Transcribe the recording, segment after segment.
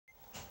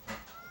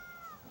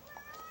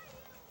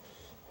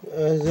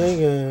I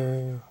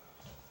think.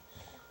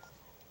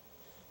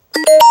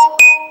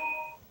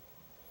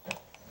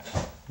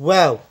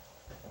 Well,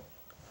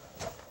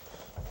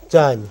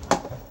 done.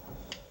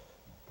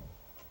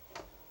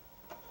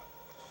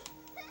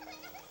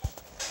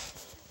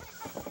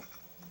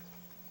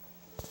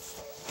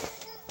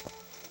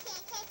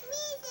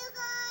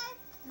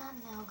 Not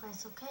now,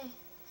 guys, okay?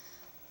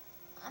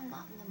 I'm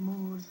not in the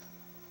mood.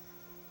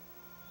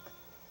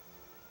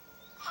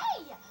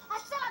 Hey! I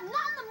said I'm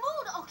not in the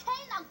mood,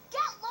 okay? Now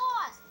get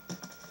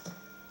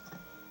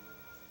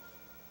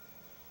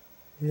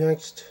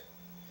lost!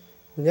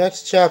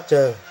 Next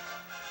chapter.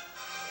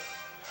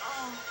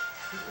 Oh.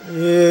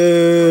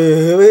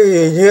 Here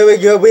we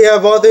go. We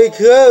have all the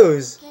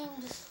clues. The game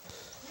just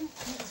won't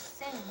be the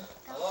same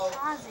without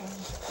Tarzan,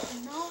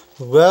 you know?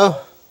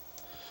 Well.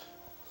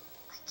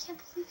 I can't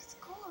believe it's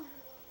gone.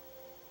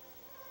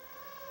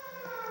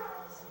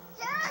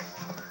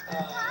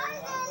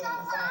 Tarzan's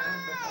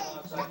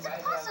alive! That's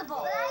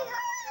impossible! But I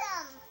heard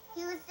him!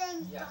 He was saying,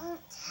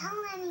 don't tell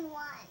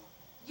anyone.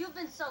 You've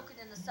been soaking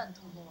in the sun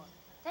too long.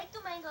 Take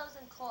the mangoes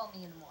and call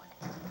me in the morning.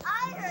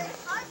 I heard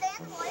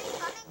Tarzan's voice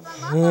coming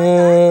from up on Why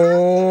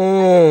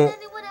our didn't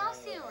anyone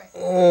else hear it? I've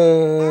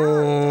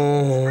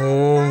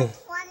got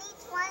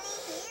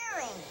 20/20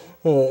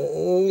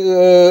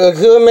 hearing.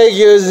 Could make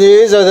use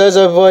these, or those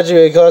are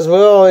budget because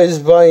we're always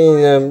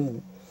buying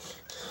them.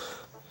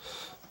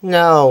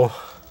 No.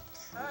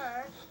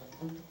 Sure.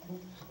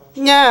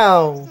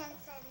 No. Tarzan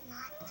said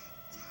not to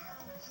tell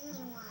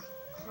anyone.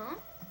 Huh?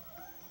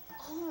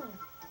 Oh.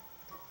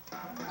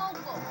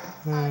 Loco.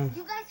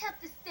 You guys have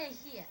to stay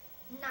here.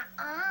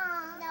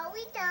 Nuh-uh. No,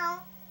 we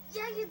don't.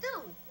 Yeah, you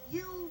do.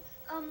 You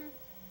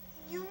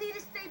need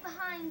to stay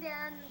behind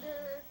and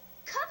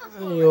cover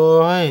for it. You're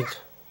right. If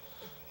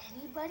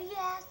anybody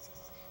asks,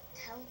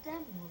 tell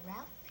them we're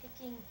out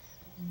picking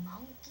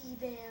monkey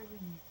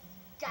berries.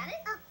 Got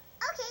it?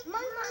 Okay.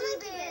 Monkey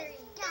berry.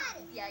 Got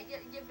it. Yeah,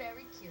 you're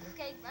very cute.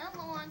 Okay, run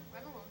along,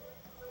 run along.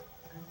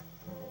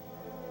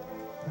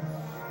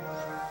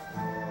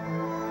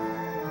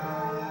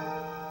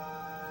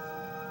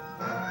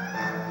 You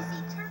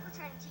see, Turk was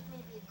trying to teach me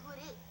to be a good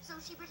ape, so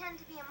she pretended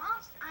to be a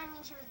monster. I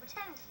mean, she was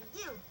pretending to be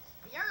you,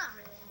 but you're not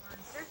really a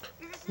monster.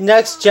 You're just a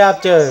Next little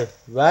chapter,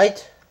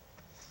 right?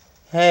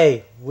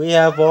 Hey, we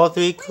have all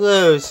 3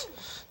 clues.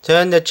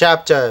 Turn the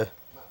chapter.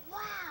 Wow.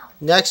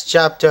 Next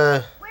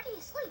chapter. Where do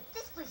you sleep?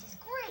 This place is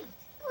great.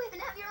 You even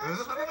have your own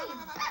stream.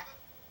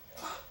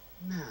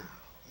 Now,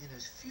 in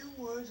as few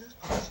words as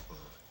possible.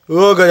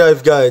 All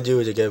I've got to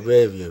do to get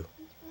rid of you.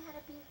 Teach me how to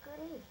be a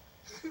good ape.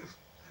 An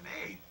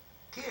ape.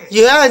 Kid.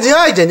 You haven't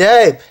liked an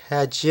ape,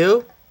 had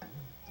you?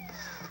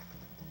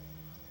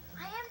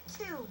 I am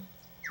too.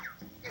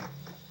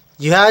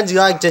 You hadn't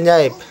liked an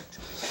ape.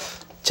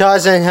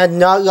 Tarzan had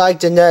not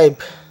liked an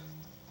ape.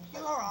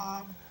 Your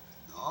arm.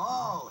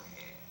 No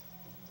head.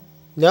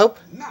 Nope.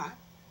 Not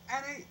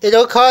an ape.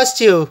 It'll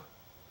cost you.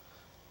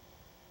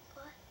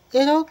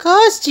 It'll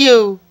cost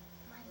you.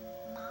 My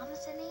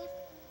mom's an ape.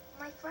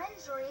 My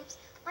friends are apes.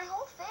 My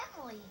whole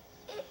family.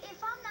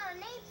 If I'm not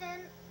an ape,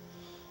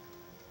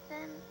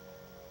 then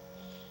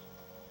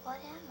what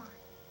am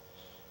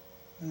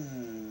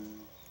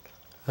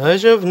I? I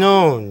should have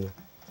known.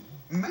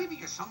 Maybe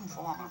you're some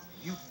form of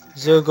mutant.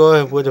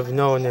 Zugor would have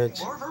known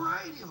it. Or a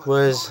variety of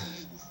Was-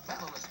 annoying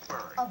featherless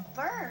bird. A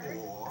bird?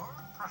 Or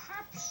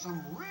perhaps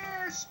some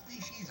rare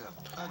species of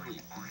ugly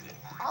thing.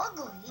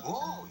 Ugly?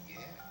 Oh, yeah.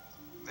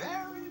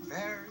 Very,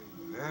 very,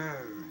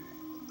 very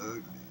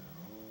ugly.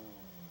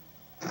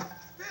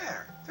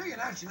 There. Figured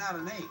out you're not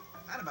an ape.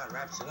 That about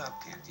wraps it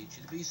up. Can't teach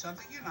you to be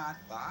something you're not.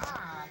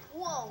 Bye.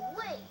 Whoa,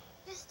 wait.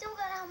 You still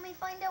gotta help me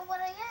find out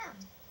what I am.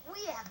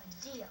 We have a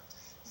deal.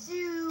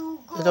 Zoo.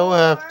 It'll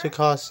have to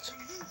cost.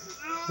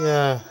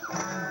 Yeah.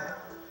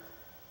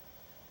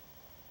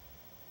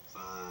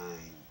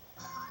 Fine.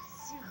 Oh,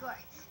 Zugor,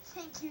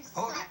 thank you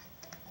so Hold it.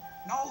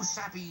 No,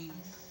 Sappy.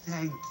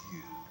 Thank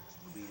you.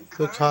 We'll be Good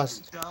encouraged,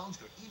 cost.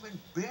 indulged, or even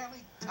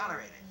barely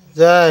tolerated.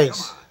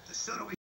 Thanks. Come on. The sooner we